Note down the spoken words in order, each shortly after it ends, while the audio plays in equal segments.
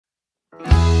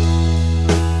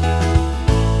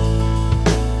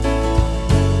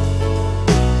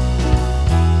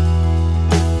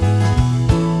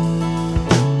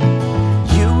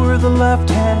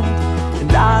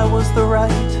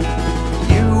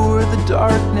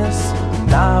darkness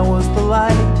and I was the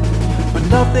light. But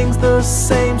nothing's the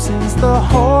same since the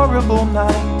horrible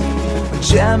night when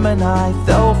Gemini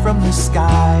fell from the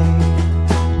sky.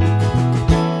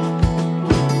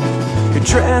 Your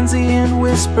transient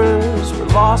whispers were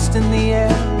lost in the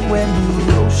air when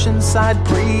the oceanside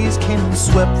breeze came and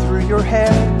swept through your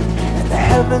hair, and the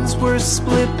heavens were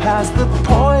split past the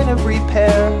point of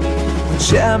repair when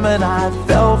Gemini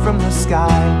fell from the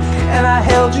sky. And I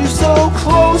held you so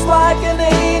close like an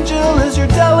angel as your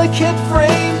delicate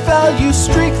frame fell. You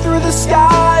streaked through the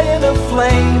sky in a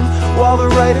flame, while the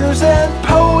writers and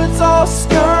poets all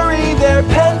scurry their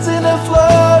pens in a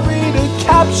flurry to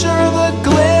capture the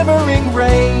glimmering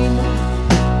rain.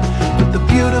 But the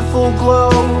beautiful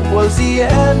glow was the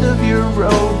end of your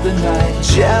road the night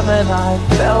Gemini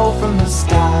fell from the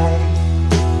sky.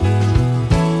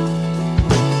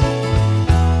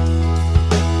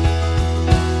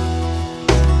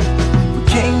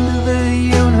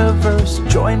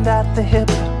 Joined at the hip,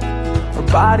 our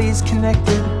bodies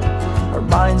connected, our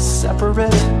minds separate.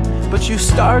 But you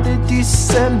started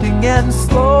descending and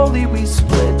slowly we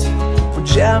split, for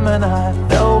Gemini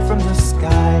fell from the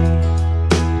sky.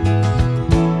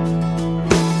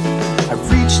 I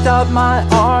reached out my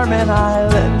arm and I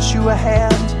lent you a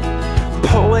hand,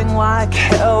 pulling like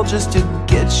hell just to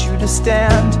get you to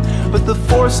stand. But the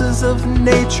forces of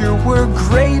nature were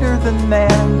greater than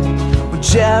man.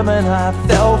 Gemini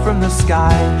fell from the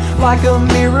sky, like a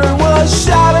mirror was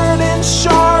shattered in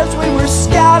shards. We were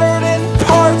scattered in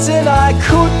parts and I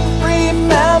couldn't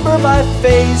remember my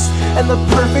face and the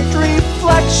perfect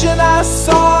reflection I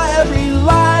saw. Every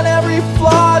line, every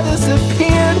flaw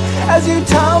disappeared as you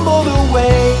tumbled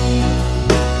away.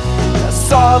 I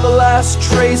saw the last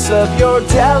trace of your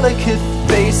delicate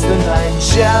face the night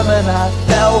Gemini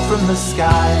fell from the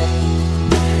sky.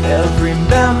 Every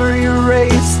memory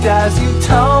erased as you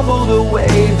tumbled away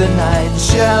the night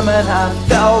Gemini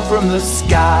fell from the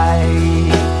sky.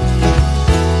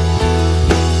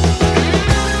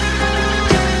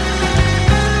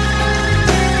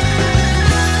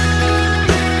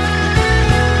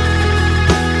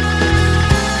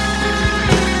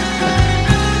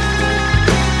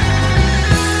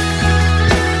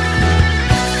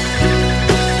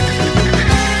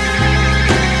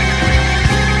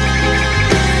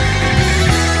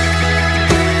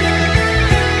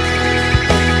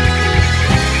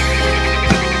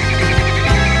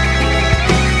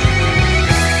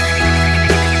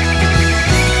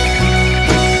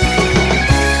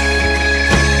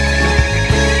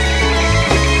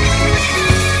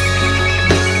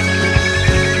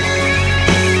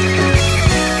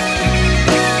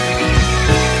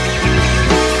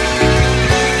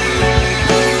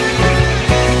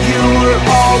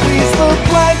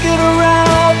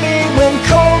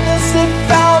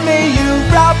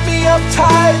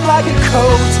 Tight like a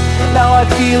coat. Now I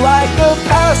feel like a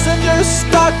passenger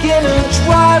stuck in a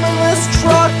driverless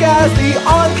truck as the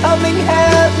oncoming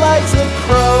headlights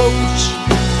approach.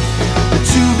 The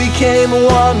two became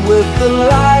one with the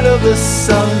light of the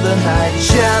sun the night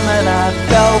Gemini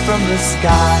fell from the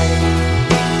sky.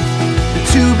 The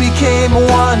two became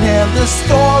one and the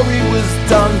story was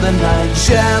done the night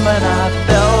Gemini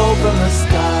fell from the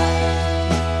sky.